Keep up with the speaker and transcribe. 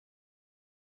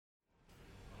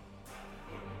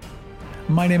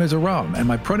My name is Aram, and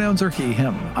my pronouns are he,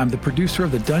 him. I'm the producer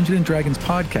of the Dungeons & Dragons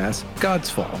podcast, God's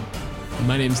Fall.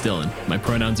 My name's Dylan. My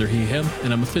pronouns are he, him,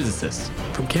 and I'm a physicist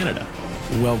from Canada.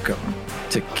 Welcome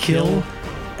to Kill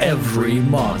Every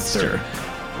Monster.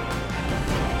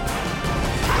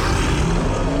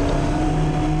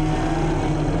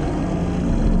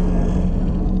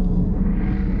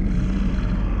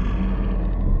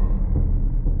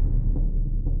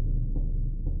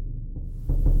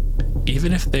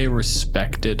 Even if they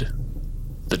respected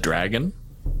the dragon,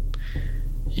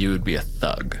 you would be a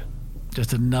thug.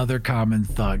 Just another common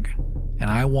thug, and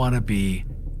I want to be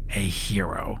a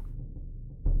hero.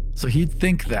 So he'd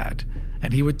think that,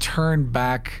 and he would turn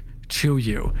back to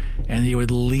you, and he would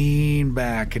lean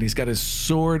back, and he's got his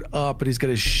sword up, and he's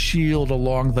got his shield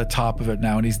along the top of it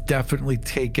now, and he's definitely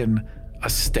taken a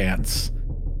stance.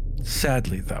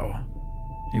 Sadly, though,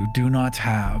 you do not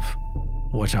have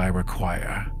what I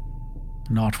require.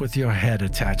 Not with your head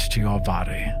attached to your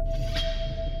body.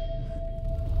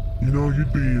 You know,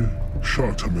 you'd be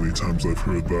shocked how many times I've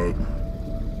heard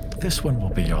that. This one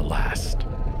will be your last.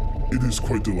 It is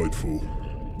quite delightful.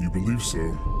 You believe so?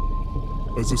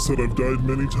 As I said, I've died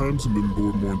many times and been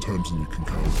bored more times than you can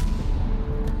count.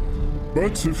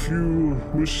 But if you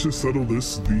wish to settle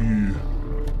this the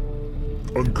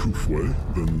uncouth way,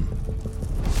 then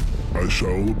I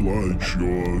shall oblige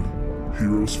your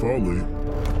hero's folly.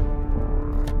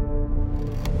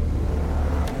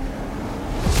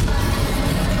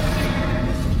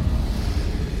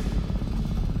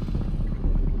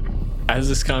 As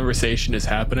this conversation is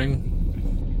happening,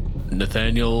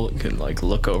 Nathaniel can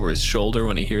look over his shoulder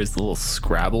when he hears the little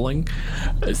scrabbling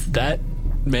as that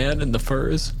man in the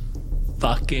furs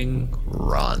fucking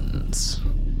runs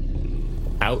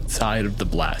outside of the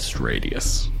blast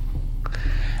radius.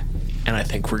 And I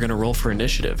think we're gonna roll for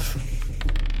initiative.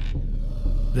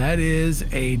 That is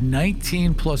a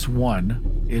 19 plus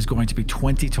 1 is going to be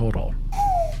 20 total.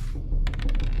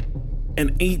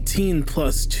 An 18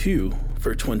 plus 2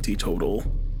 for 20 total.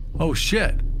 Oh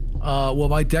shit. Well,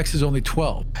 my dex is only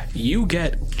 12. You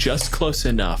get just close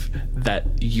enough that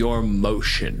your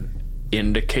motion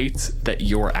indicates that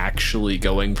you're actually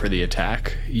going for the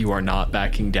attack. You are not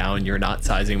backing down. You're not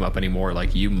sizing him up anymore.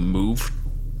 Like, you move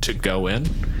to go in.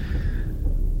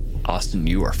 Austin,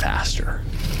 you are faster.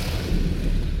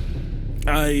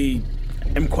 I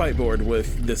am quite bored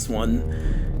with this one.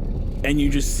 And you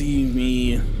just see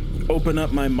me open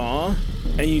up my maw,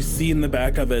 and you see in the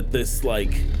back of it this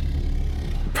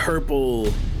purple,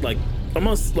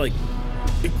 almost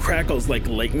it crackles like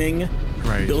lightning,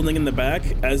 right, building in the back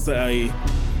as I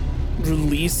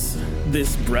release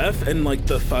this breath, and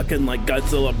the fucking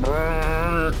Godzilla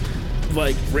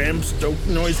ram stroke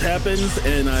noise happens,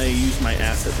 and I use my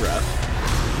acid breath.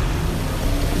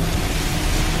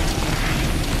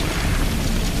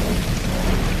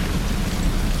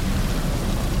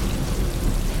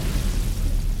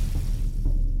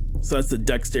 So that's a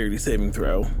dexterity saving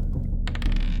throw.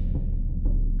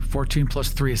 14 plus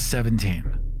 3 is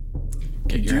 17.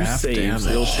 Get your Do half saves, damage.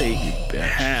 it'll take You bitch.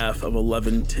 half of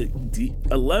 11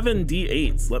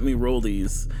 d8s. Let me roll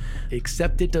these.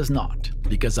 Except it does not,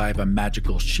 because I have a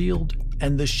magical shield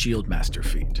and the Shield Master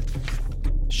feat.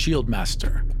 Shield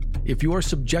Master. If you are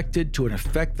subjected to an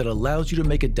effect that allows you to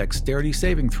make a dexterity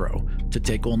saving throw to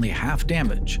take only half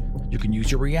damage, you can use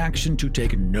your reaction to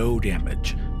take no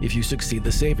damage if you succeed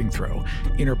the saving throw,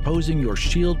 interposing your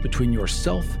shield between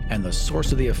yourself and the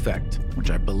source of the effect, which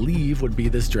I believe would be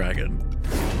this dragon.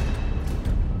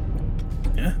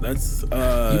 Yeah, that's You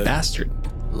bastard.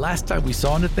 Last time we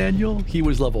saw Nathaniel, he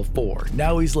was level 4.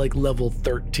 Now he's level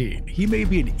 13. He may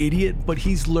be an idiot, but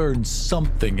he's learned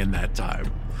something in that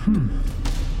time.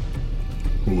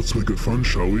 Well, let's make it fun,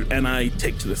 shall we? and I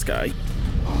take to this guy.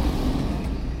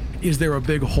 Is there a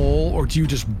big hole, or do you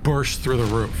just burst through the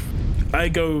roof? I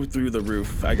go through the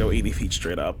roof. I go 80 feet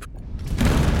straight up.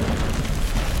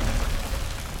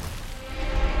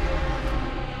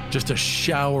 Just a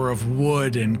shower of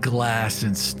wood and glass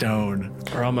and stone.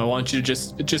 Ram, I want you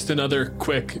to just another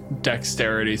quick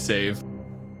dexterity save.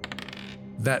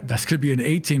 That could be an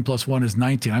 18 plus 1 is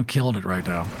 19. I'm killing it right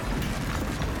now.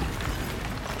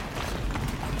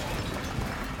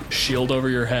 Shield over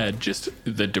your head, just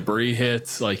the debris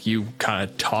hits, you kind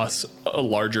of toss a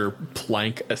larger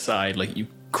plank aside, you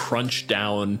crunch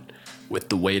down with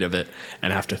the weight of it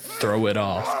and have to throw it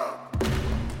off.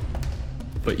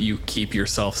 But you keep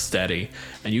yourself steady,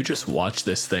 and you just watch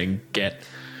this thing get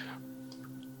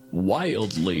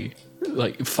wildly,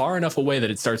 far enough away that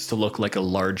it starts to look like a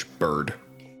large bird.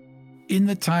 In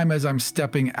the time as I'm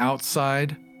stepping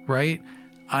outside, right,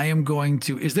 I am going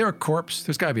to. Is there a corpse?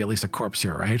 There's got to be at least a corpse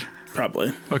here, right?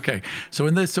 Probably. Okay. So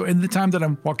in the time that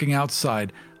I'm walking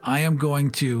outside, I am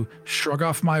going to shrug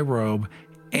off my robe,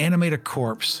 animate a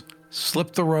corpse,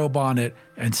 slip the robe on it,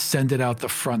 and send it out the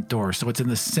front door. So it's in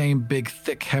the same big,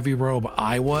 thick, heavy robe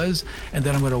I was, and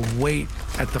then I'm going to wait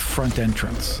at the front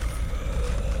entrance.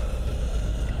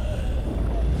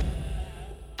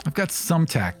 I've got some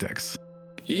tactics.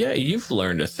 Yeah, you've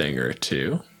learned a thing or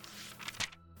two.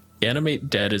 Animate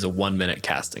dead is a 1 minute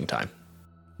casting time.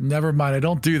 Never mind, I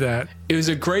don't do that. It was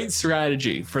a great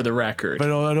strategy for the record. But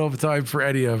I don't have time for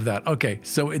any of that. Okay,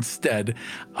 so instead,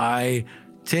 I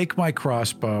take my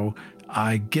crossbow,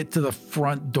 I get to the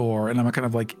front door, and I'm kind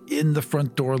of like in the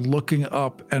front door looking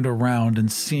up and around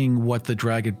and seeing what the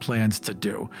dragon plans to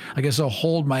do. I guess I'll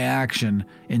hold my action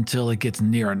until it gets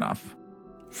near enough.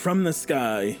 From the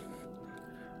sky.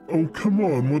 Oh, come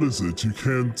on, what is it? You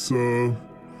can't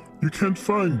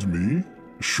find me?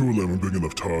 Surely I'm a big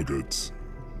enough target.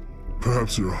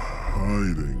 Perhaps you're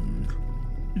hiding.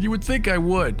 You would think I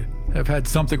would have had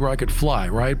something where I could fly,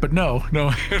 right? But no,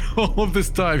 all of this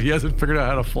time he hasn't figured out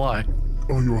how to fly.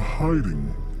 Oh, you're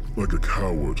hiding like a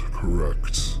coward,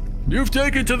 correct? You've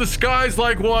taken to the skies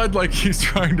like one, like he's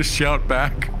trying to shout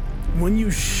back. When you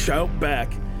shout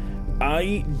back,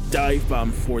 I dive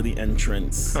bomb for the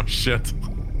entrance. Oh, shit.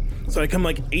 So I come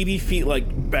like 80 feet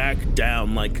like back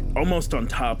down, like almost on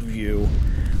top of you.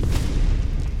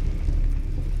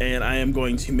 And I am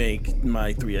going to make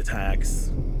my 3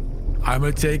 attacks. I'm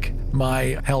going to take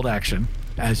my held action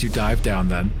as you dive down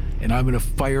then, and I'm going to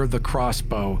fire the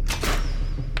crossbow.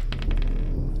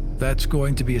 That's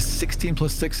going to be a 16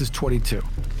 plus 6 is 22.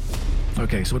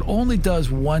 Okay, so it only does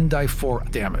 1 die 4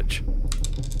 damage.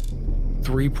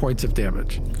 3 points of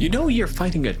damage. You know you're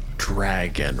fighting a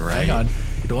dragon, right? Hang on.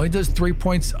 It only does 3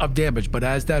 points of damage, but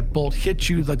as that bolt hits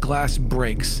you, the glass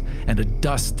breaks and a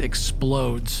dust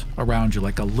explodes around you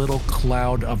like a little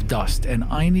cloud of dust. And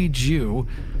I need you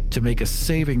to make a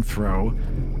saving throw,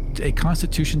 a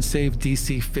Constitution save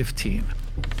DC 15.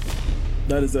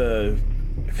 That is a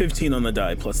 15 on the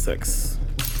die plus 6.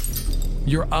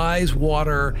 Your eyes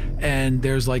water, and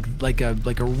there's like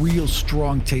a real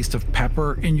strong taste of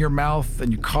pepper in your mouth,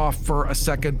 and you cough for a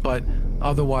second, but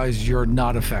otherwise you're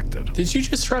not affected. Did you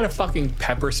just try to fucking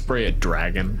pepper spray a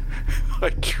dragon?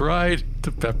 I tried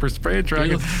to pepper spray a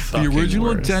dragon. The fucking original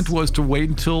worst. intent was to wait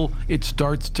until it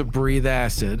starts to breathe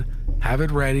acid, have it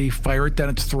ready, fire it down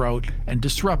its throat, and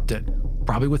disrupt it.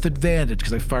 Probably with advantage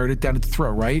because I fired it down its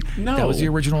throat, right? No. That was the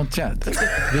original intent.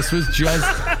 This was just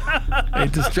a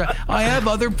distract. I have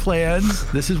other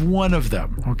plans. This is one of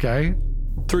them, okay?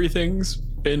 3 things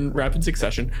in rapid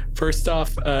succession. First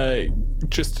off,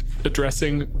 just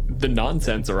addressing the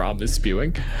nonsense Aram is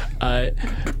spewing.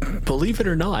 Believe it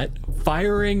or not,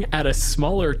 firing at a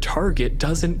smaller target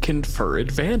doesn't confer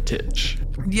advantage.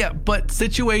 Yeah, but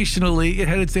situationally, it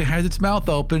had its mouth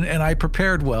open, and I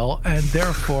prepared well, and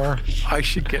therefore I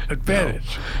should get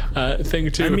advantage.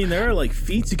 Thing 2. I mean, there are like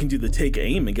feats you can do to take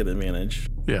aim and get advantage.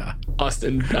 Yeah.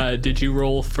 Austin, did you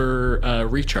roll for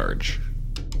recharge?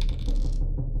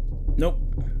 Nope.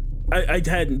 I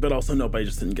hadn't, but also nope, I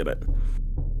just didn't get it.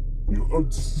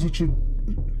 Such a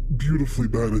beautifully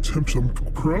bad attempt. I'm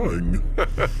crying.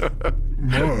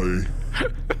 My.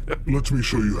 Let me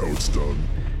show you how it's done.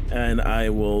 And I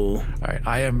will... All right,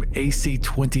 I am AC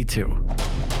 22.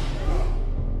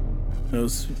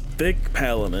 Those thick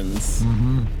paladins.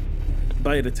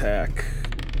 Bite attack.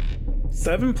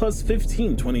 7 plus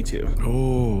 15, 22.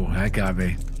 Oh, that got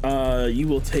me. You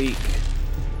will take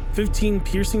 15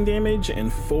 piercing damage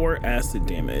and 4 acid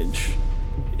damage.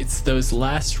 It's those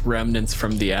last remnants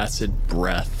from the acid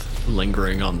breath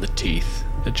lingering on the teeth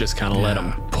that just kind of let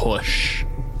them push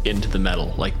into the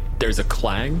metal. Like there's a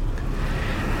clang.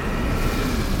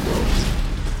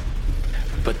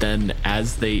 But then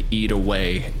as they eat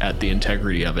away at the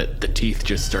integrity of it, the teeth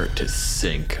just start to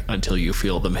sink until you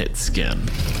feel them hit skin.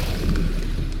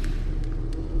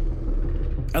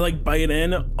 I like bite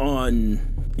in on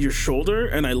your shoulder,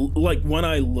 and I like one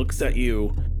eye looks at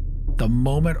you. The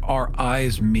moment our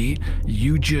eyes meet,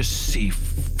 you just see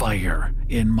fire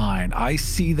in mine. I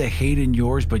see the hate in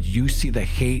yours, but you see the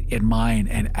hate in mine.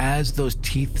 And as those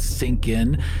teeth sink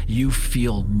in, you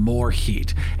feel more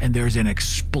heat. And there's an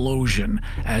explosion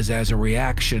as a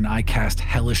reaction, I cast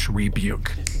Hellish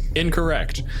Rebuke.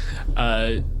 Incorrect.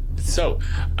 So,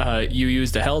 you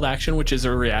used a held action, which is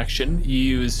a reaction. You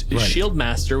used Right. Shield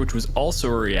Master, which was also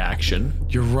a reaction.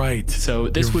 You're right. So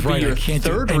this You're would right. be your I can't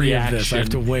third do any reaction. of this. I have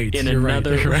to wait. In You're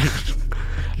another. Right. You're right.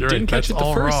 You're Didn't right. catch it That's the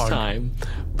all first wrong. time,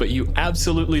 but you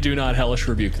absolutely do not Hellish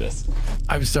Rebuke this.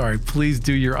 I'm sorry. Please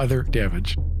do your other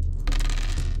damage.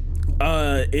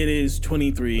 It is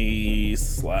 23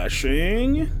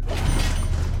 slashing.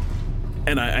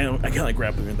 And I can't like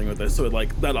grapple or anything with this, so it,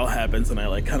 like that all happens, and I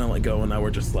like kind of let go, and now we're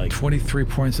just like 23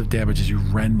 points of damage as you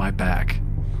rend my back.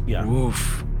 yeah.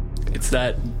 Oof. It's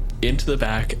that into the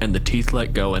back, and the teeth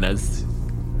let go, and as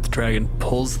the dragon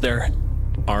pulls their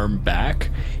arm back,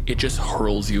 it just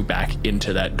hurls you back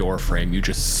into that door frame. You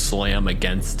just slam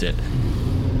against it.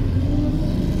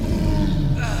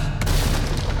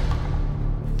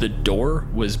 The door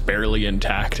was barely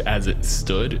intact as it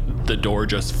stood. The door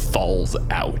just falls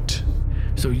out.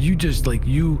 So you just like,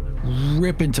 you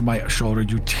rip into my shoulder,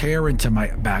 you tear into my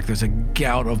back. There's a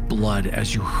gout of blood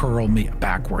as you hurl me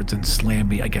backwards and slam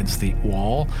me against the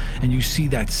wall. And you see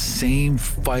that same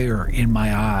fire in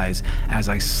my eyes as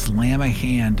I slam a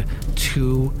hand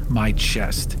to my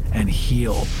chest and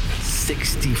heal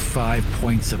 65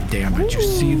 points of damage. You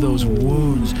see those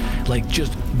wounds like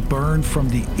just burn from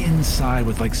the inside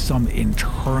with like some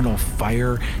internal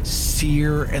fire,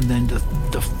 sear, and then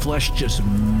the flesh just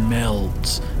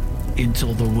melts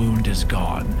until the wound is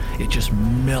gone. It just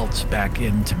melts back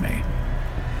into me.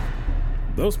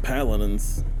 Those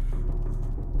paladins,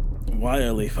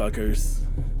 wily fuckers.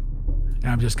 And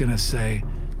I'm just gonna say,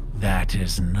 that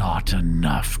is not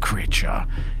enough, creature.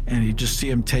 And you just see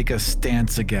him take a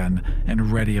stance again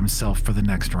and ready himself for the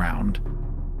next round.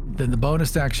 Then the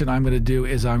bonus action I'm gonna do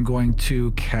is I'm going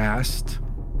to cast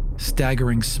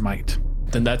Staggering Smite.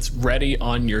 Then that's ready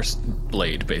on your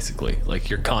blade, basically. Like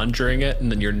you're conjuring it,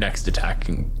 and then your next attack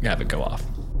can have it go off.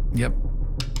 Yep.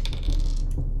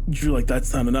 You're like,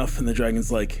 that's not enough, and the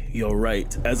dragon's like, you're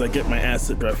right. As I get my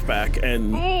acid breath back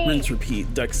and rinse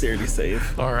repeat, dexterity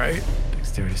save. All right.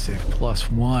 Dexterity save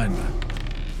 +1.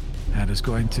 That is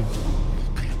going to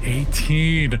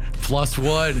 18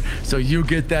 +1. So you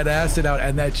get that acid out,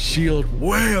 and that shield,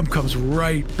 wham, comes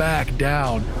right back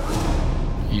down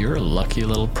You're a lucky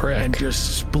little prick. and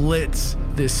just splits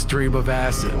this stream of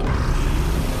acid.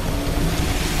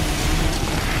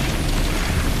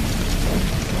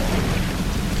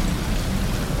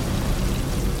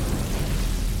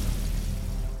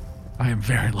 I am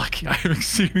very lucky. I am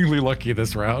exceedingly lucky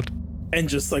this round. And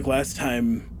just like last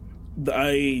time,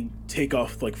 I take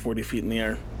off like 40 feet in the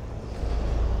air.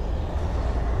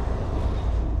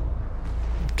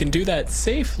 Can do that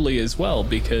safely as well,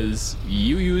 because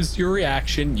you used your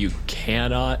reaction. You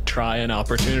cannot try an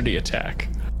opportunity attack.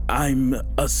 I'm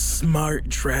a smart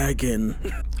dragon.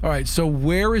 All right, so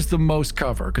where is the most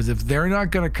cover? Because if they're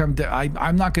not going to come down,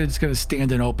 I'm not just going to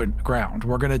stand in open ground.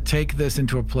 We're going to take this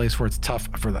into a place where it's tough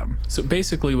for them. So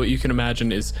basically what you can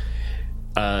imagine is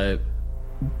the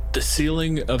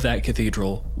ceiling of that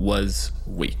cathedral was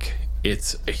weak.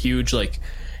 It's a huge, like,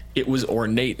 it was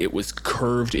ornate, it was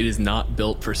curved, it is not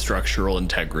built for structural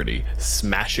integrity.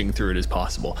 Smashing through it is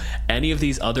possible. Any of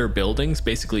these other buildings,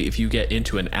 basically, if you get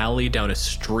into an alley, down a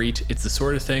street, it's the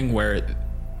sort of thing where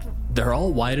they're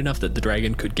all wide enough that the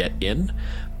dragon could get in,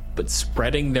 but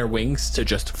spreading their wings to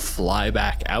just fly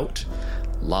back out,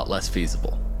 a lot less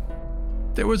feasible.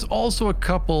 There was also a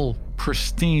couple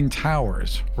pristine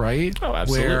towers, right? Oh,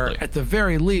 absolutely. Where, at the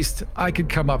very least, I could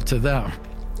come up to them.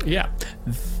 Yeah,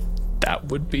 that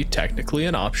would be technically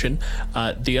an option.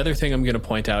 The other thing I'm going to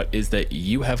point out is that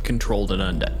you have controlled an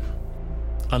undead.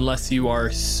 Unless you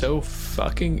are so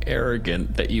fucking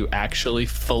arrogant that you actually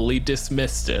fully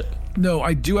dismissed it. No,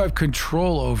 I do have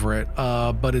control over it,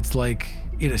 but it's like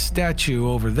in a statue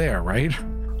over there, right?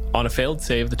 On a failed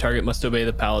save, the target must obey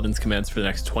the paladin's commands for the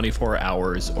next 24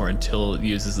 hours or until it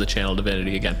uses the channel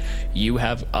divinity again.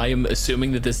 I am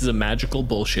assuming that this is a magical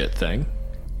bullshit thing.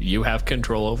 You have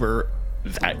control over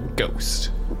that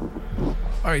ghost. All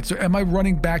right, so am I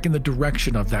running back in the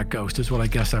direction of that ghost is what I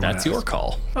guess I would That's ask. your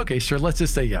call. Okay, sure, let's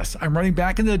just say yes. I'm running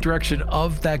back in the direction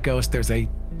of that ghost. There's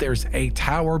a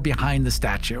tower behind the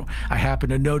statue. I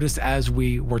happen to notice as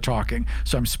we were talking.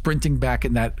 So I'm sprinting back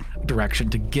in that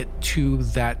direction to get to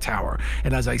that tower.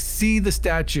 And as I see the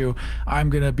statue,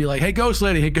 I'm going to be like, hey, ghost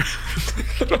lady, hey.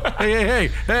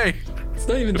 It's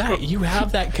not even that. You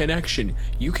have that connection.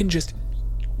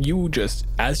 You just,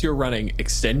 as you're running,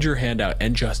 extend your hand out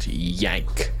and just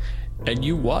yank. And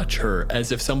you watch her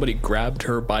as if somebody grabbed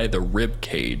her by the rib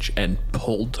cage and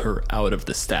pulled her out of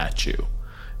the statue.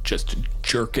 Just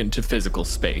jerk into physical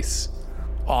space.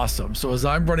 Awesome. So as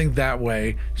I'm running that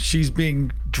way, she's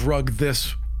being drugged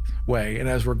this way. And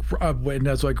as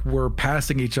we're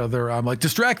passing each other, I'm like,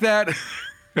 distract that.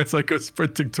 As I go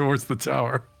sprinting towards the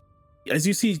tower. As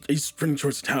you see, you sprinting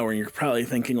towards the tower, and you're probably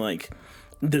thinking like,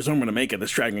 there's no one to make it.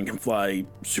 This dragon can fly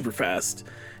super fast.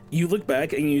 You look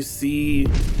back and you see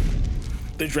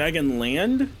the dragon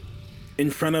land in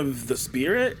front of the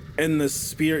spirit, and the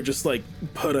spirit just like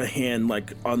put a hand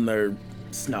like on their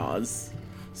nose.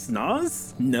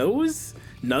 Nuzzle?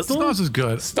 Schnoz is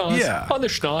good. Schnoz. Yeah. On the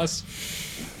schnoz.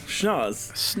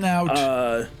 Schnoz.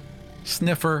 Snout.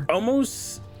 Sniffer.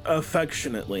 Almost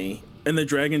affectionately, and the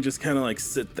dragon just kind of like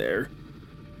sit there.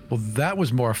 Well, that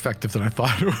was more effective than I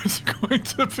thought it was going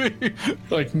to be.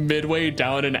 Like midway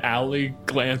down an alley,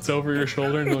 glance over your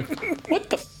shoulder and you're like, what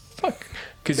the fuck?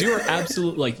 Because you were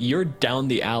absolutely, like, you're down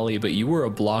the alley, but you were a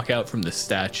block out from the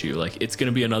statue. Like, it's going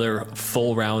to be another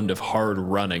full round of hard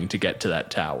running to get to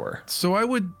that tower. So I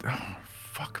would,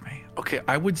 fuck me. Okay,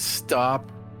 I would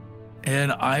stop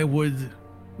and I would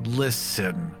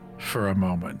listen for a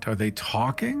moment. Are they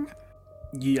talking?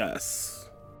 Yes.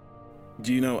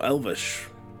 Do you know Elvish?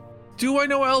 Do I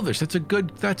know Elvish? That's a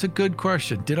good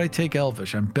question. Did I take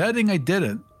Elvish? I'm betting I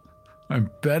didn't.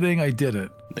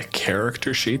 The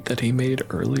character sheet that he made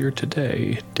earlier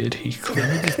today, did he Let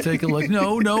click? me just take a look.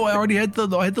 No, I already had the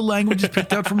languages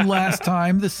picked out from last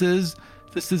time. This is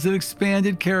an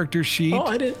expanded character sheet. Oh,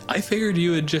 I figured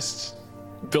you had just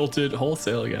built it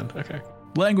wholesale again. Okay.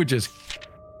 Languages: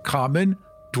 Common,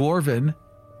 Dwarven,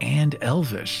 and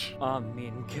Elvish.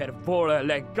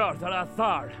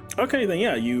 Okay, then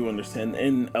yeah, you understand.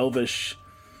 In Elvish,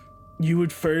 you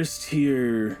would first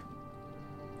hear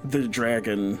the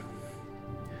dragon.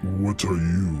 What are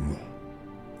you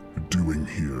doing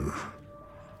here?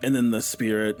 And then the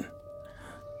spirit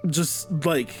just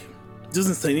like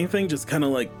doesn't say anything, just kind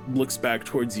of like looks back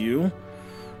towards you,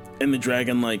 and the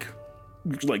dragon like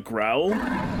growl.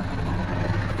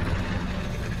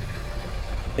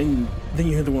 And then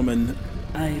you hear the woman.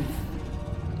 I've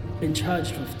been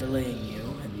charged with delaying you,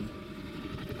 and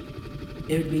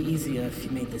it would be easier if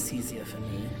you made this easier for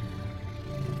me.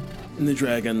 And the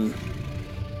dragon.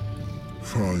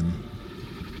 Fine.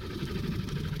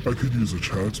 I could use a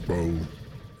chat while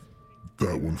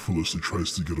that one foolishly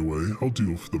tries to get away. I'll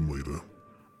deal with them later.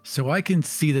 So I can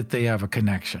see that they have a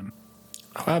connection.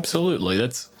 Oh, absolutely.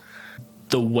 That's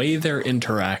the way they're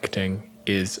interacting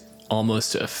is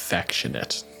almost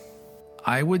affectionate.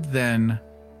 I would then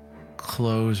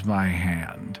close my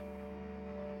hand.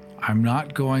 I'm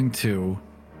not going to,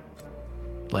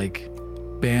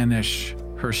 banish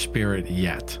her spirit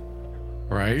yet,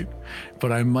 right?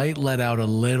 But I might let out a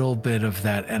little bit of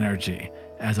that energy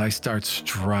as I start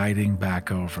striding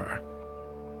back over.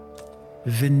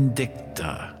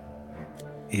 Vindicta,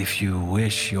 if you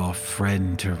wish your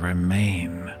friend to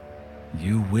remain,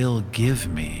 you will give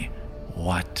me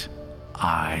what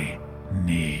I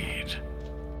need.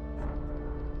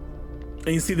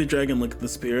 And you see the dragon look at the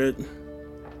spirit.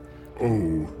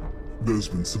 Oh, there's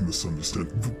been some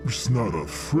misunderstanding. She's not a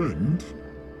friend,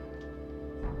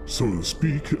 so to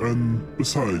speak, and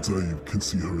besides, I can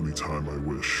see her anytime I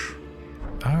wish.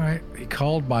 All right, he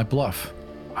called my bluff.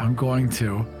 I'm going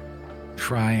to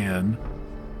try and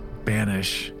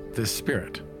banish this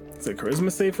spirit. Is it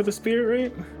charisma save for the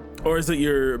spirit, right? Or is it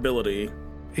your ability?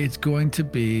 It's going to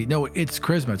be, no, it's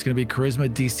charisma. It's going to be charisma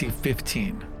DC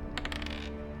 15.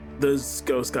 This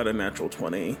ghost got a natural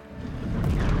 20.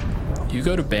 You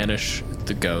go to banish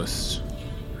the ghost,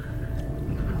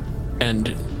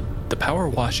 and the power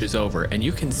washes over, and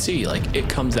you can see, it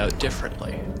comes out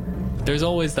differently. There's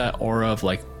always that aura of,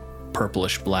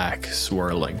 purplish black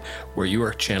swirling, where you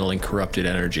are channeling corrupted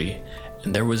energy,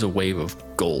 and there was a wave of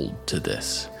gold to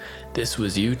this. This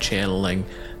was you channeling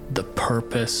the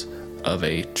purpose of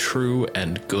a true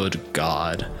and good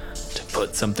God to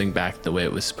put something back the way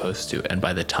it was supposed to, and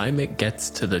by the time it gets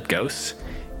to the ghost,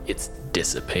 it's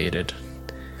dissipated.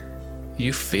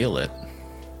 You feel it.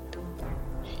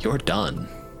 You're done.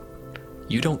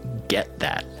 You don't get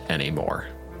that anymore.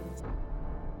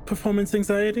 Performance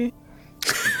anxiety?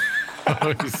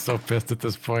 Oh, he's so pissed at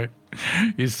this point.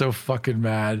 He's so fucking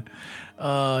mad.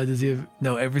 Does he have,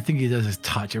 no, everything he does is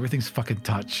touch. Everything's fucking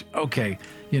touch. Okay,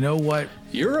 you know what?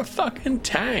 You're a fucking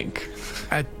tank.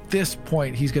 At this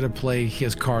point, he's going to play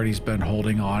his card he's been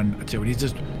holding on to, and he's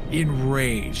just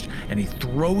enraged, and he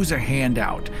throws a hand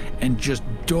out, and just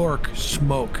dark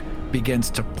smoke begins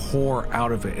to pour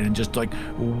out of it, and it just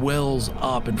wells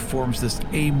up and forms this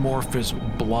amorphous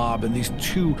blob, and these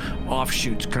two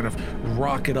offshoots kind of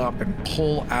rocket up and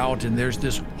pull out, and there's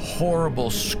this horrible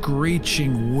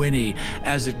screeching whinny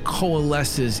as it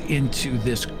coalesces into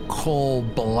this coal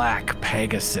black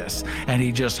Pegasus, and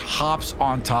he just hops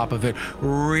on top of it,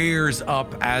 rears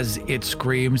up as it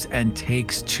screams, and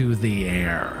takes to the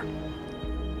air.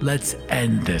 Let's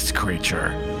end this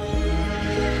creature.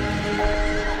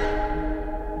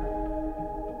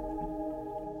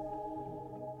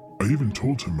 I even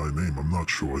told him my name. I'm not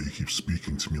sure why he keeps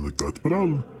speaking to me like that, but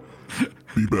I'll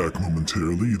Be back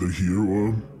momentarily, either here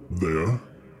or there.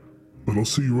 But I'll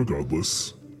see you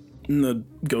regardless. And the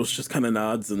ghost just kind of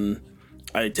nods, and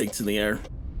I take to the air.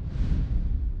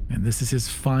 And this is his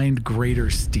find greater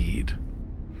steed.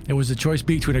 It was a choice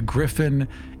between a griffin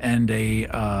and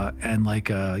like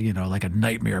a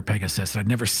nightmare Pegasus. I'd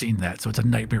never seen that, so it's a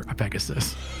nightmare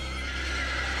Pegasus.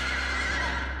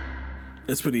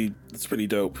 It's pretty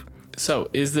dope. So,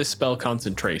 is this spell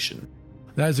concentration?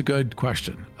 That is a good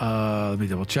question. Let me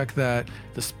double check that.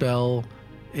 The spell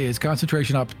is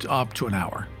concentration up to an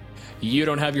hour. You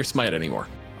don't have your smite anymore.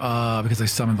 Because I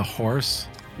summoned the horse.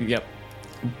 Yep.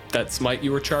 That smite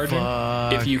you were charging.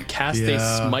 If you cast a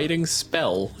smiting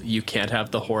spell, you can't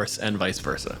have the horse and vice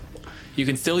versa. You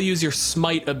can still use your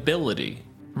smite ability.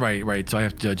 Right. So I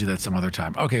have to do that some other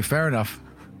time. Okay, fair enough.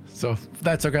 So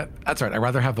that's okay. That's right. I'd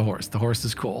rather have the horse. The horse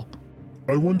is cool.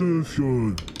 I wonder if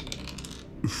your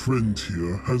friend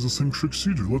here has the same tricks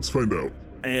you do. Let's find out.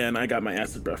 And I got my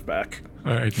acid breath back.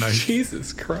 All right, nice.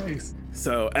 Jesus Christ.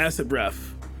 So acid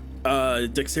breath.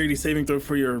 Dexterity saving throw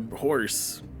for your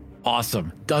horse.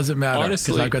 Awesome. Doesn't matter because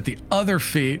Honestly- I've got the other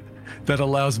feat that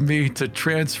allows me to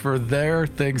transfer their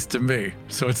things to me.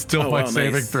 So it's still my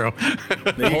saving nice. throw.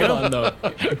 Hold on though,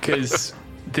 because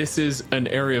this is an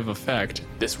area of effect.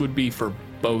 This would be for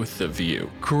both of you.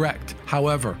 Correct.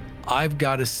 However, I've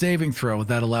got a saving throw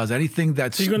that allows anything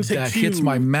So you're going to take that hits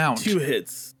my mount. 2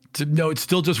 hits. No, it's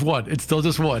still just one.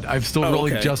 I'm still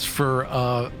rolling okay. just for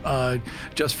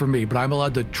me, but I'm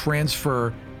allowed to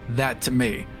transfer that to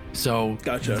me. So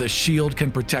Gotcha. the shield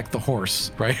can protect the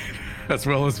horse, right? As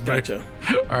well as Gotcha.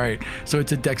 All right. So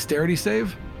it's a dexterity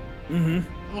save?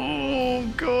 Mm-hmm. Oh,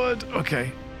 good.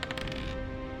 Okay.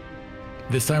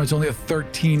 This time it's only a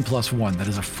 13 plus 1. That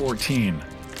is a 14.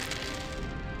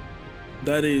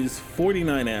 That is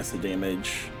 49 acid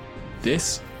damage.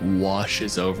 This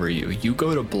washes over you. You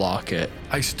go to block it.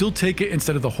 I still take it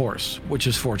instead of the horse, which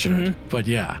is fortunate. But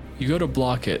yeah. You go to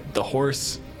block it. The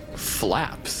horse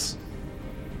flaps.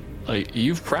 Like,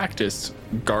 you've practiced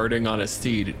guarding on a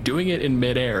steed. Doing it in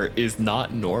midair is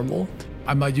not normal.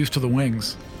 I'm not used to the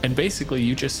wings. And basically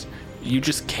you just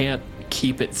can't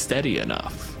keep it steady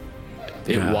enough.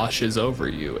 It Yeah. washes over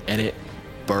you and it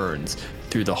burns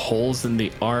through the holes in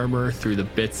the armor, through the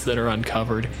bits that are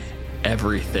uncovered.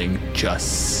 Everything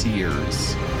just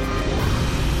sears.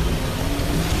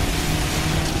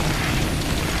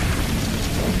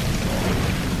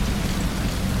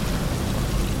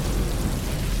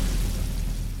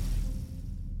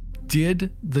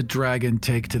 Did the dragon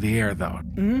take to the air though?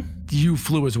 Mm-hmm. You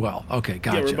flew as well. Okay,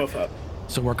 gotcha. Yeah, we're both up.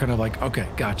 So we're kind of like, okay,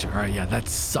 gotcha. All right, yeah, that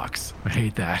sucks. I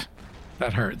hate that.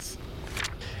 That hurts.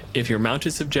 If your mount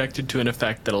is subjected to an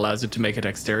effect that allows it to make a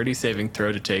dexterity saving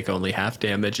throw to take only half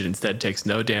damage, it instead takes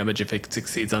no damage if it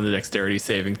succeeds on the dexterity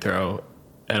saving throw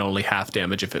and only half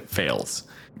damage if it fails.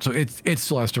 So it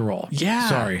still has to roll. Yeah.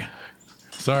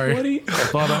 Sorry. What do you,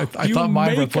 I thought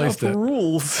mine replaced it.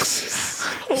 rules.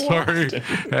 Sorry.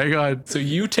 Hang on. So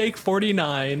you take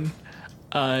 49.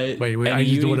 Wait. and I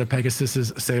need to know what a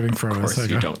Pegasus's saving throw Of is. course,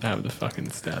 you don't have the fucking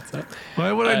stats up.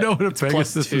 Why would I know what a it's plus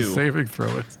Pegasus's 2. saving throw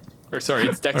is? Or sorry,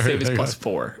 it's dex All right, save is hang plus on.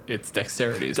 4. It's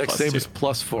dexterity is Dex plus save 2. is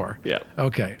plus 4. Yeah.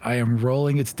 Okay, I am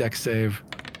rolling its dex save.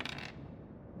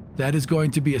 That is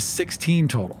going to be a 16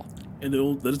 total.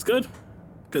 And that's good.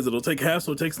 Because it'll take half,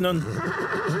 so it takes none.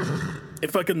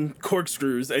 It fucking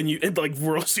corkscrews and it like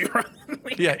whirls you around.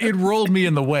 Yeah, it rolled me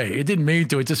in the way. It didn't mean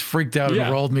to. It just freaked out Yeah.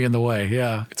 and rolled me in the way.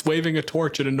 Yeah. It's waving a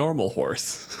torch at a normal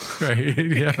horse. Right.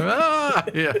 Yeah. Ah,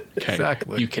 yeah. Okay,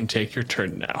 Exactly. you can take your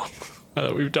turn now.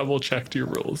 We've double checked your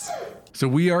rules. So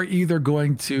we are either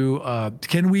going to,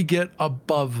 can we get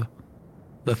above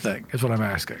the thing, is what I'm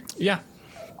asking. Yeah,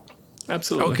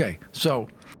 absolutely. Okay, so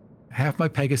have my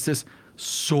Pegasus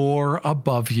soar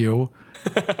above you.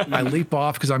 I leap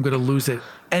off because I'm going to lose it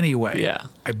anyway. Yeah.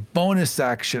 I bonus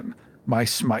action my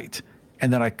smite.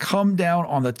 And then I come down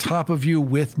on the top of you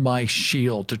with my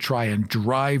shield to try and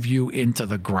drive you into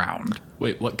the ground.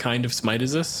 Wait, what kind of smite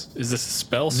is this? Is this a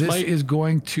spell smite?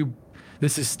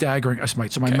 This is staggering a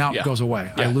smite. So my Okay, mount yeah. goes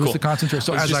away. Yeah, I lose cool. the concentration.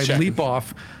 So I was as just I checking. leap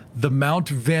off, the mount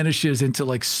vanishes into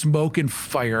like smoke and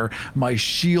fire. My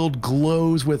shield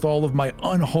glows with all of my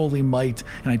unholy might,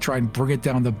 and I try and bring it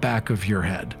down the back of your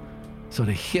head. So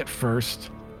to hit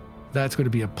first, that's going to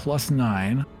be a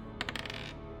 +9.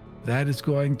 That is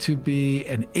going to be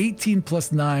an 18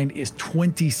 plus 9 is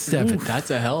 27.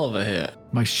 That's a hell of a hit.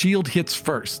 My shield hits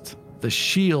first. The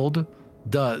shield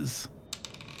does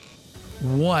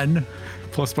 1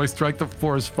 plus my strength of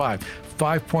 4 is 5.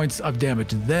 5 points of damage.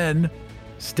 Then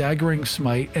staggering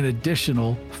smite, an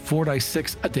additional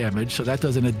 4d6 of damage. So that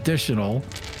does an additional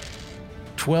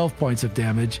 12 points of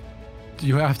damage.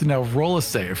 you have to now roll a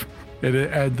save.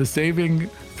 And the saving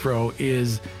throw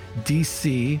is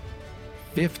DC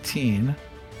 15,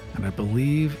 and I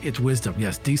believe it's wisdom.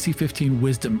 Yes, DC 15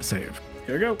 wisdom save.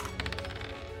 Here we go.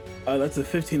 That's a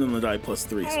 15 on the die plus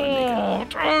 3, so I make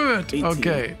it. Damn it! 18.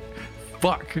 Okay.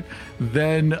 Fuck.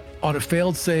 Then on a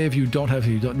failed save, you don't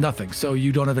nothing. So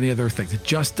you don't have any other things. It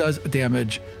just does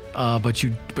damage, but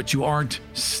you aren't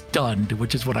stunned,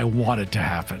 which is what I wanted to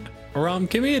happen. Ram,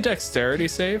 give me a dexterity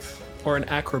save or an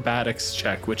acrobatics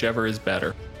check, whichever is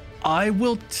better. I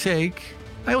will take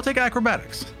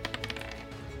acrobatics.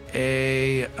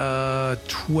 A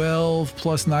 12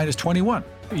 plus 9 is 21.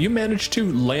 You managed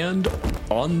to land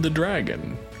on the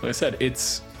dragon. Like I said,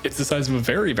 it's the size of a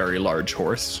very, very large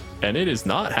horse, and it is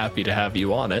not happy to have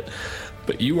you on it,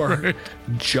 but you are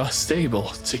just able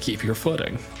to keep your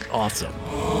footing. Awesome.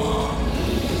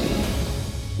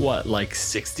 What, like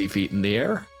 60 feet in the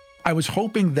air? I was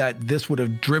hoping that this would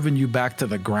have driven you back to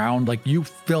the ground. Like you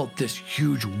felt this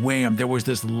huge wham. There was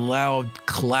this loud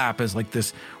clap as like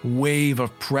this wave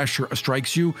of pressure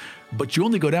strikes you, but you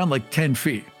only go down like 10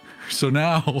 feet. So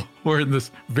now we're in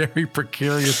this very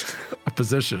precarious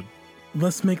position.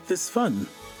 Let's make this fun.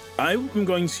 I'm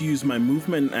going to use my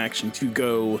movement action to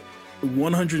go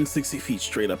 160 feet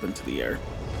straight up into the air.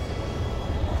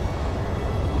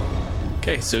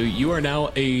 Okay, so you are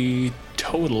now a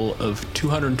total of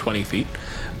 220 feet.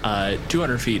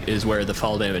 200 feet is where the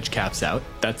fall damage caps out.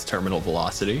 That's terminal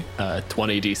velocity.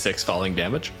 20d6 falling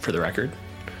damage, for the record.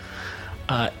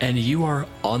 And you are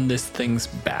on this thing's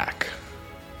back.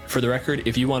 For the record,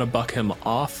 if you want to buck him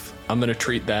off, I'm going to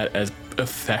treat that as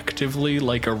effectively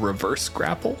like a reverse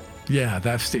grapple. Yeah,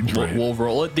 that seems right. We'll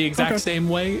roll it the exact same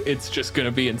way. It's just going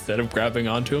to be, instead of grabbing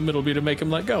onto him, it'll be to make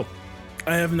him let go.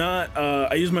 I have not,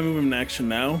 I use my movement in action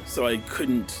now, so I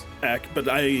couldn't act, but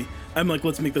I'm like,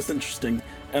 let's make this interesting.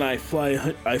 And I fly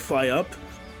up.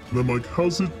 And I'm like,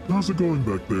 how's it going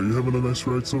back there? You having a nice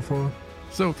ride so far?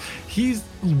 So he's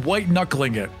white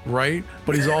knuckling it, right?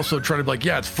 But he's also trying to be like,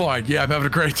 yeah, it's fine. Yeah, I'm having a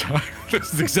great time.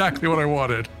 This is exactly what I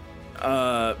wanted.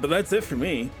 But that's it for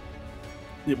me.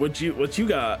 What you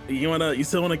got? You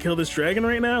still wanna kill this dragon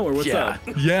right now, or what's up?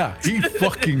 Yeah, he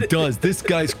fucking does. This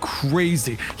guy's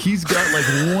crazy. He's got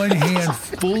like one hand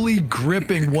fully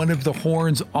gripping one of the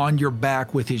horns on your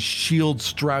back with his shield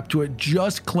strapped to it,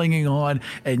 just clinging on,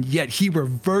 and yet he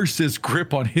reverses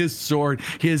grip on his sword,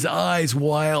 his eyes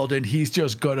wild, and he's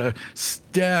just gonna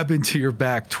stab into your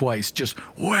back twice. Just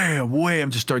wham,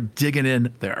 wham, just start digging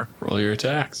in there. Roll your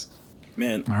attacks.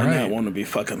 Man, all I right. want to be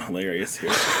fucking hilarious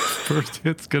here. First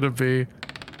hit's gonna be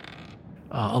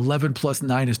 11 plus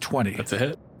 9 is 20. That's a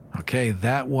hit. Okay,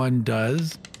 that one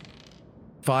does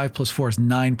 5 plus 4 is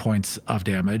 9 points of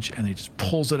damage, and he just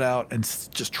pulls it out and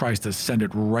just tries to send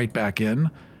it right back in.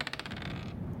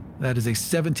 That is a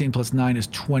 17 plus 9 is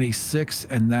 26,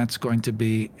 and that's going to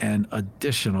be an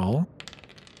additional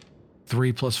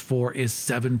 3 plus 4 is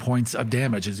 7 points of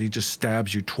damage as he just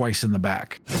stabs you twice in the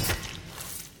back.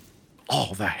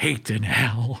 All the hate in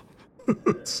hell.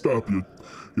 Stop,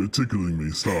 you're tickling me.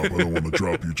 Stop, I don't want to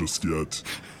drop you just yet.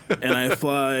 And I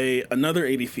fly another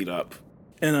 80 feet up,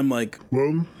 and I'm like,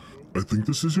 Well, I think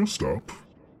this is your stop,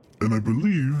 and I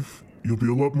believe you'll be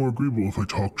a lot more agreeable if I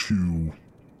talk to you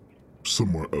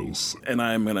somewhere else. and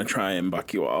I'm gonna try and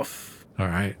buck you off. All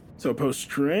right. So opposed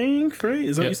strength, right?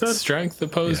 Is that what you said? Strength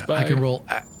opposed Yeah, by I can roll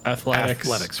athletics.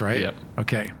 Athletics, right? Yep.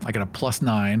 Okay, I got a plus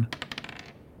 9.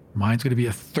 Mine's going to be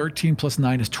a 13 plus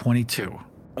 9 is 22.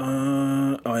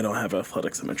 I don't have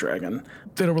athletics. I'm a dragon.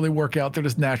 They don't really work out. They're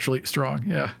just naturally strong.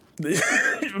 Yeah.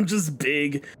 I'm just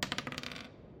big.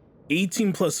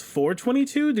 18 plus 4,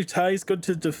 22? Do ties go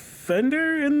to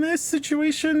defender in this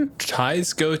situation?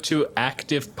 Ties go to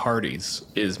active parties,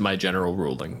 is my general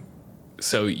ruling.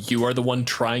 So you are the one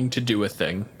trying to do a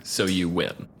thing, so you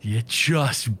win. You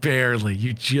just barely.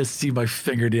 You just see my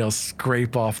fingernails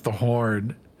scrape off the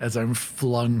horn as I'm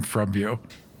flung from you.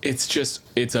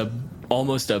 It's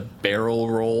almost a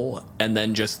barrel roll, and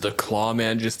then just the claw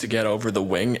manages to get over the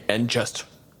wing and just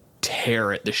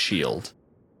tear at the shield.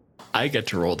 I get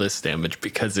to roll this damage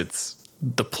because it's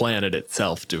the planet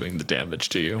itself doing the damage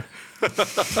to you.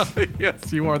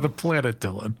 Yes, you are the planet,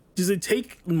 Dylan. Does it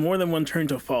take more than one turn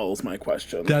to fall is my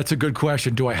question. That's a good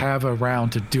question. Do I have a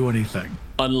round to do anything?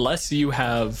 Unless you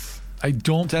have... I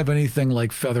don't have anything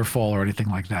like feather fall or anything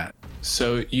like that.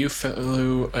 So you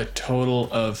flew a total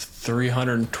of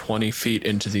 320 feet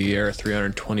into the air,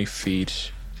 320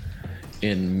 feet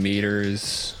in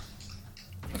meters.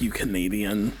 You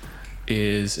Canadian.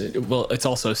 Well, it's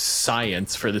also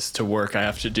science for this to work. I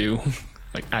have to do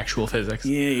like actual physics.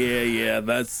 Yeah.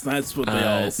 That's what they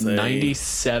all say.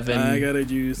 97 I gotta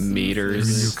do some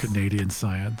meters. New Canadian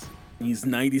science. He's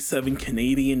 97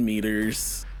 Canadian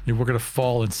meters. Yeah, we're gonna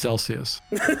fall in Celsius.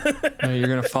 No, you're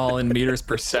gonna fall in meters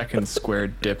per second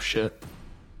squared, dipshit.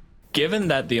 Given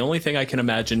that the only thing I can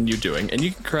imagine you doing, and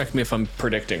you can correct me if I'm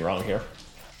predicting wrong here,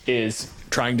 is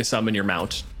trying to summon your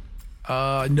mount.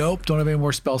 Nope. Don't have any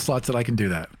more spell slots that I can do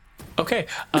that. Okay.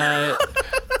 Out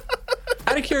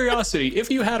of curiosity, if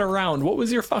you had a round, what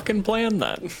was your fucking plan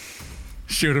then?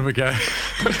 Shoot him again.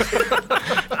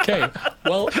 Okay.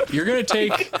 Well, you're gonna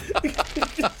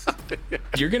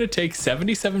take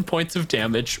 77 points of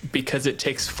damage because it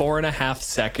takes 4.5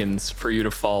 seconds for you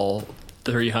to fall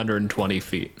 320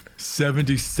 feet.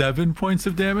 77 points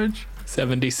of damage?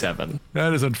 77.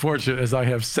 That is unfortunate, as I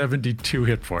have 72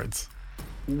 hit points.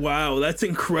 Wow, that's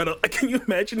incredible. Can you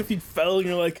imagine if he fell and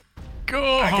you're like,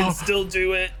 Go! I can still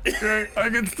do it? I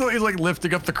can still. He's like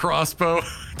lifting up the crossbow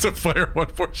to fire one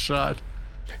more shot.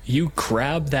 You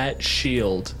grab that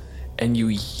shield and you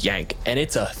yank, and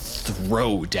it's a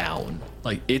throw down.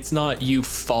 Like, it's not you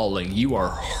falling, you are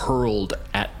hurled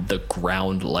at the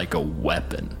ground like a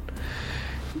weapon.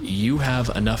 You have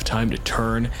enough time to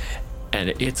turn, and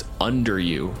it's under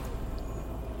you.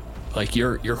 Like,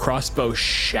 your crossbow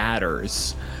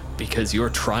shatters because you're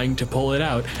trying to pull it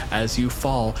out as you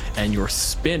fall, and you're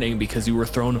spinning because you were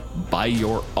thrown by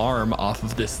your arm off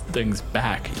of this thing's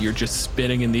back. You're just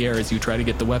spinning in the air as you try to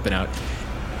get the weapon out,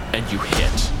 and you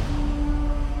hit.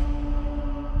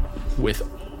 With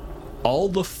all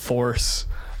the force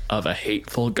of a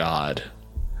hateful god,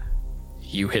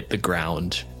 you hit the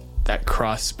ground. That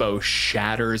crossbow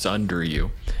shatters under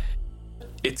you.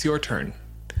 It's your turn.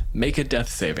 Make a death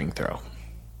saving throw.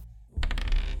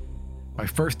 My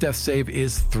first death save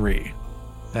is 3.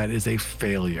 That is a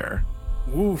failure.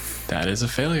 Oof. That is a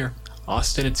failure.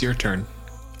 Austin, it's your turn.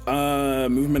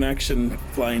 Movement action,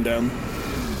 flying down.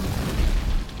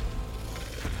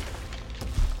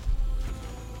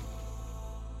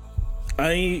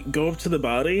 I go up to the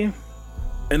body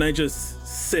and I just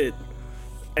sit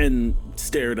and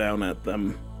stare down at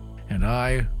them. And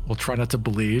I will try not to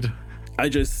bleed. I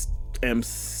just am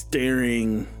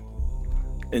staring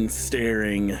and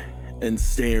staring and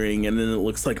staring, and then it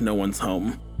looks like no one's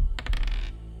home.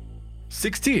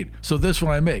 16. So this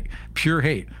one I make. Pure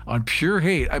hate. On pure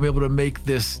hate, I'm able to make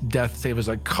this death save as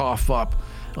I cough up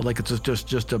like it's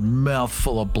just a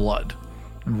mouthful of blood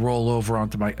and roll over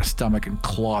onto my stomach and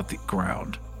claw at the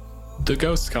ground. The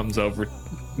ghost comes over,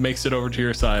 makes it over to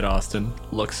your side, Austin,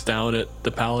 looks down at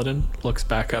the paladin, looks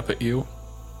back up at you,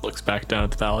 looks back down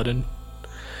at the paladin,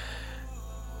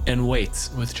 and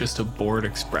waits with just a bored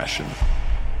expression.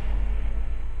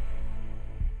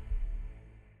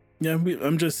 Yeah,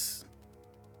 I'm just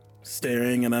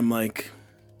staring, and I'm like,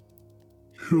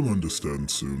 He'll understand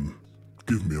soon.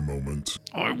 Give me a moment.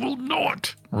 I will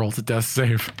not. Roll the death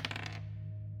save.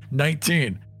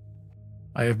 19.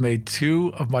 I have made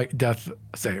 2 of my death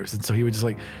saves, and so he would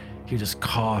just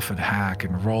cough and hack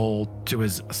and roll to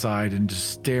his side and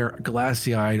just stare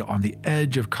glassy-eyed on the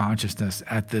edge of consciousness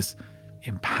at this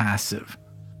impassive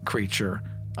creature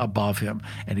above him,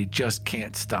 and he just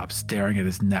can't stop staring at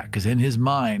his neck because in his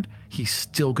mind he's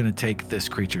still going to take this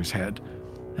creature's head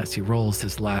as he rolls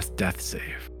his last death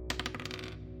save.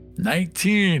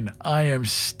 19. I am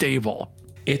stable.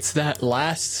 It's that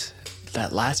last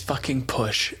fucking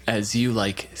push as you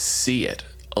see it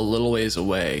a little ways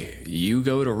away. You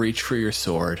go to reach for your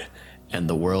sword and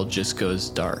the world just goes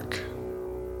dark.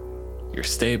 You're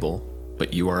stable,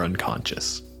 but you are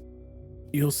unconscious.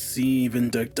 you'll see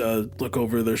Vindicta look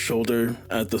over their shoulder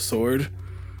at the sword,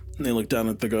 and they look down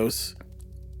at the ghost.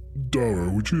 Dara,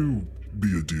 would you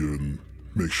be a dear and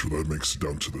make sure that makes it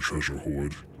down to the treasure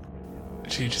hoard?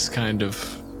 She just kind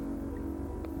of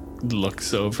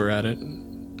looks over at it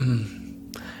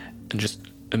and just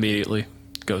immediately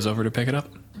goes over to pick it up.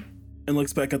 And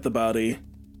looks back at the body.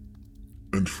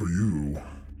 And for you,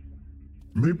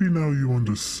 maybe now you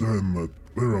understand that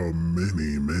there are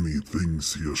many, many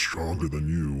things here stronger than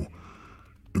you,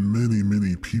 and many,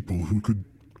 many people who could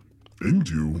end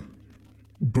you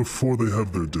before they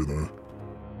have their dinner.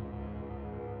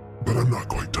 But I'm not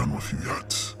quite done with you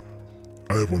yet.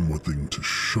 I have one more thing to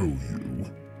show you.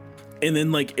 And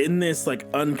then, in this,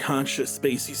 unconscious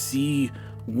space, you see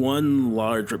one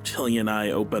large reptilian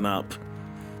eye open up,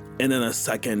 and then a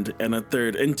second and a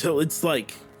third, until it's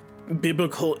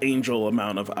biblical angel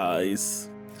amount of eyes.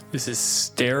 This is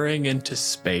staring into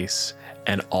space,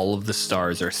 and all of the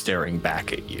stars are staring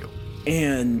back at you.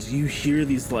 And you hear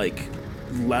these,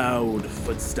 loud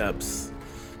footsteps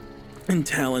and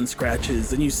talon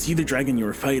scratches, and you see the dragon you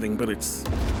were fighting, but it's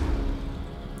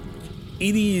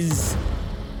It is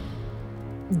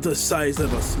the size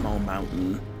of a small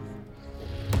mountain.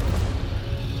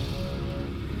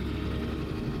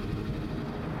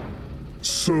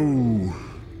 So, you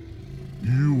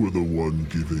were the one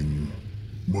giving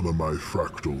one of my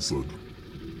fractals a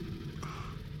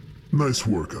nice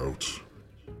workout.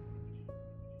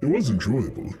 It was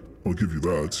enjoyable, I'll give you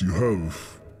that. You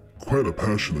have quite a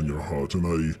passion in your heart, and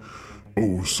I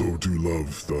oh so do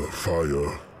love the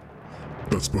fire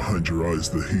that's behind your eyes,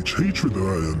 the hatred that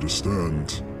I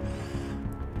understand.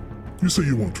 You say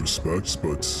you want respect,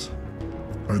 but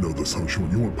I know that's not you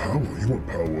want. You want power. You want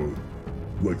power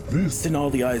like this. And all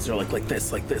the eyes are like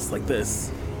this, like this, like this.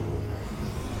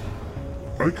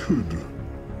 I could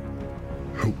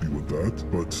help you with that,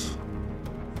 but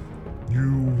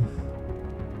you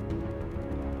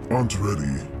aren't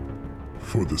ready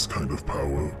for this kind of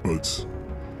power. But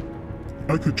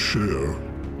I could share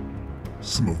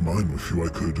some of mine with you. I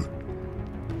could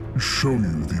show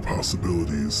you the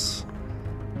possibilities.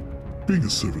 Being a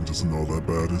servant isn't all that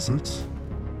bad, is it?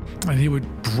 And he would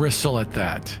bristle at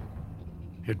that.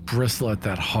 He'd bristle at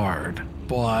that hard.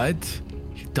 But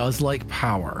he does like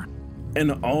power.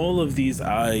 And all of these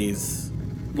eyes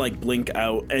like blink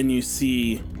out, and you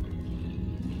see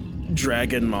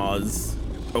dragon maws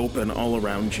open all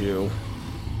around you.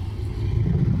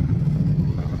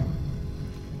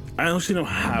 I don't actually know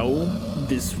how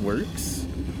this works.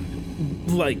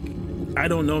 Like, I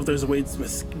don't know if there's a way to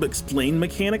explain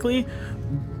mechanically,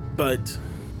 but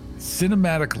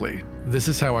Cinematically, this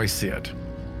is how I see it.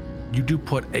 You do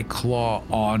put a claw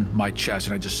on my chest,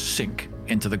 and I just sink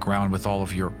into the ground with all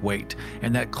of your weight.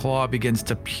 And that claw begins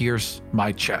to pierce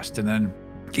my chest. And then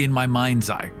in my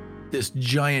mind's eye, this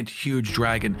giant, huge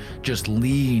dragon just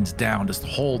leans down. This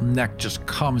whole neck just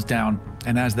comes down.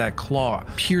 And as that claw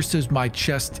pierces my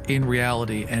chest in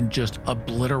reality and just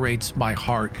obliterates my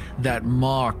heart, that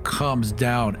maw comes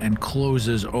down and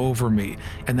closes over me.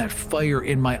 And that fire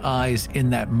in my eyes in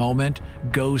that moment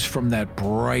goes from that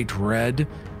bright red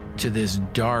to this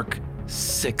dark,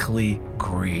 sickly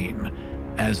green,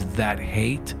 as that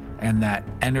hate and that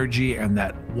energy and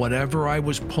that whatever I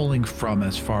was pulling from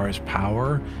as far as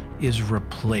power is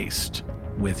replaced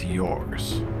with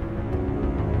yours.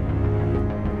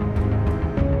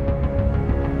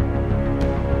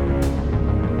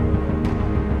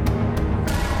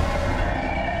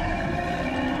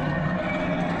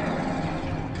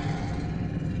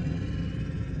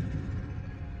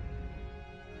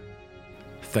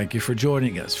 Thank you for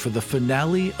joining us for the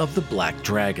finale of The Black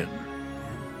Dragon.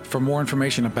 For more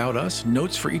information about us,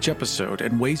 notes for each episode,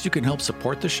 and ways you can help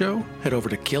support the show, head over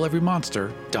to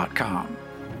killeverymonster.com.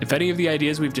 If any of the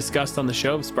ideas we've discussed on the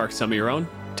show have sparked some of your own,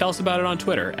 tell us about it on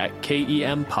Twitter at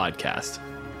KEM Podcast.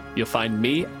 You'll find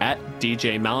me at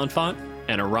DJ Malenfant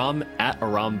and Aram at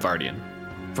Aram Vardian.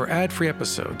 For ad-free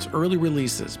episodes, early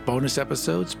releases, bonus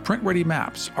episodes, print-ready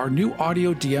maps, our new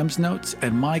audio DMs notes,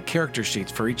 and my character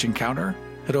sheets for each encounter,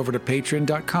 head over to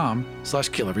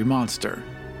patreon.com/killeverymonster.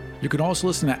 You can also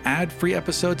listen to ad-free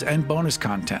episodes and bonus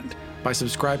content by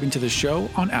subscribing to the show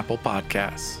on Apple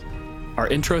Podcasts. Our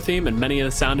intro theme and many of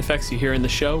the sound effects you hear in the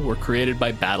show were created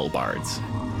by BattleBards.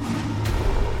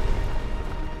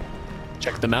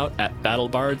 Check them out at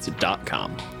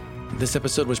battlebards.com. This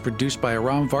episode was produced by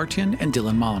Aram Vartian and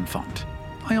Dylan Malenfant.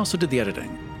 I also did the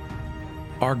editing.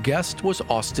 Our guest was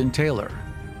Austin Taylor.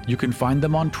 You can find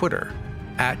them on Twitter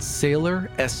at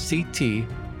SailorSCT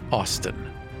Austin.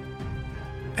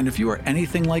 And if you are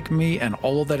anything like me and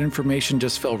all of that information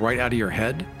just fell right out of your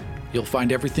head, you'll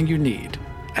find everything you need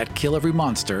at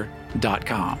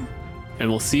killeverymonster.com. And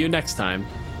we'll see you next time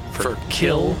for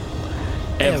Kill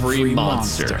Every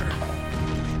Monster.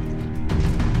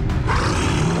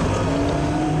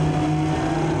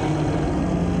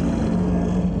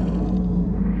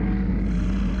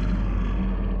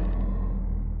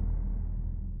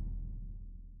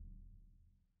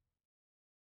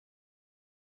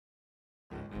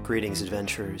 Greetings,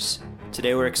 adventurers.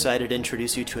 Today we're excited to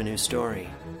introduce you to a new story,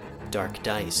 Dark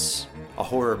Dice, a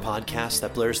horror podcast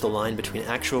that blurs the line between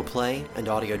actual play and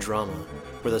audio drama,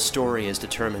 where the story is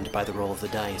determined by the roll of the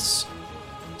dice.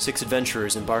 6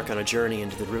 adventurers embark on a journey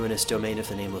into the ruinous domain of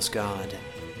the Nameless God.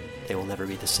 They will never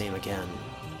be the same again.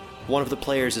 One of the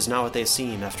players is not what they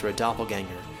seem after a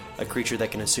doppelganger, a creature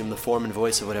that can assume the form and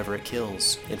voice of whatever it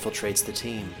kills, infiltrates the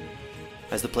team.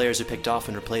 As the players are picked off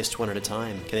and replaced one at a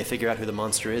time, can they figure out who the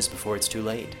monster is before it's too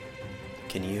late?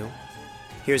 Can you?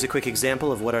 Here's a quick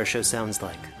example of what our show sounds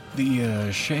like. The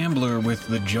shambler with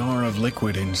the jar of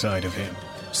liquid inside of him.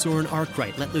 Soren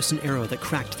Arkwright let loose an arrow that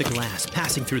cracked the glass,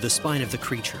 passing through the spine of the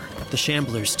creature. The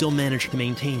shambler still managed to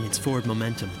maintain its forward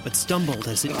momentum, but stumbled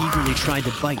as it eagerly tried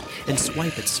to bite and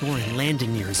swipe at Soren,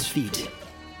 landing near his feet.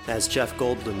 As Jeff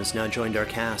Goldblum has now joined our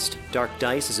cast, Dark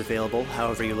Dice is available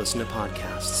however you listen to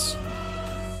podcasts.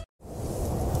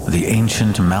 The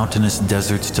ancient mountainous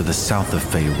deserts to the south of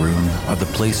Faerun are the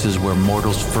places where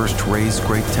mortals first raised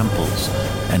great temples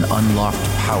and unlocked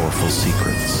powerful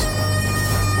secrets.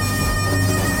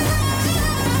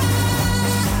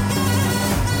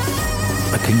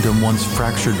 A kingdom once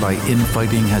fractured by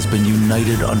infighting has been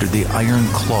united under the iron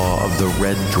claw of the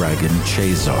red dragon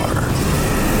Chazar.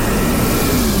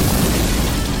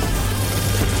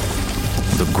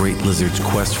 The Great Lizard's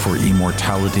quest for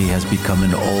immortality has become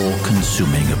an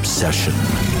all-consuming obsession.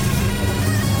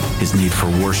 His need for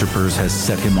worshippers has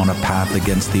set him on a path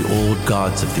against the old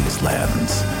gods of these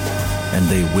lands, and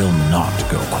they will not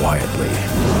go quietly.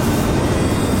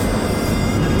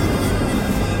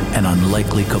 An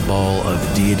unlikely cabal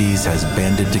of deities has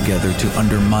banded together to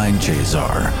undermine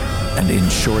Chazar and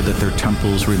ensure that their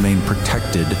temples remain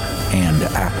protected and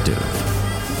active.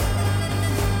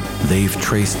 They've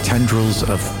traced tendrils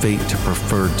of fate to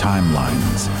preferred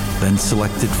timelines, then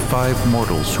selected 5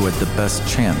 mortals who had the best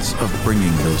chance of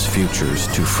bringing those futures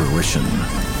to fruition.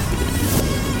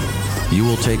 You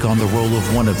will take on the role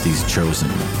of one of these chosen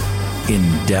in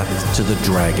Death to the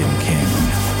Dragon King.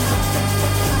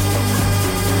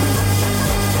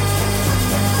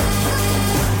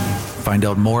 Find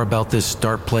out more about this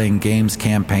Start Playing Games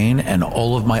campaign and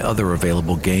all of my other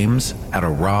available games at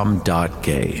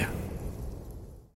aram.gay.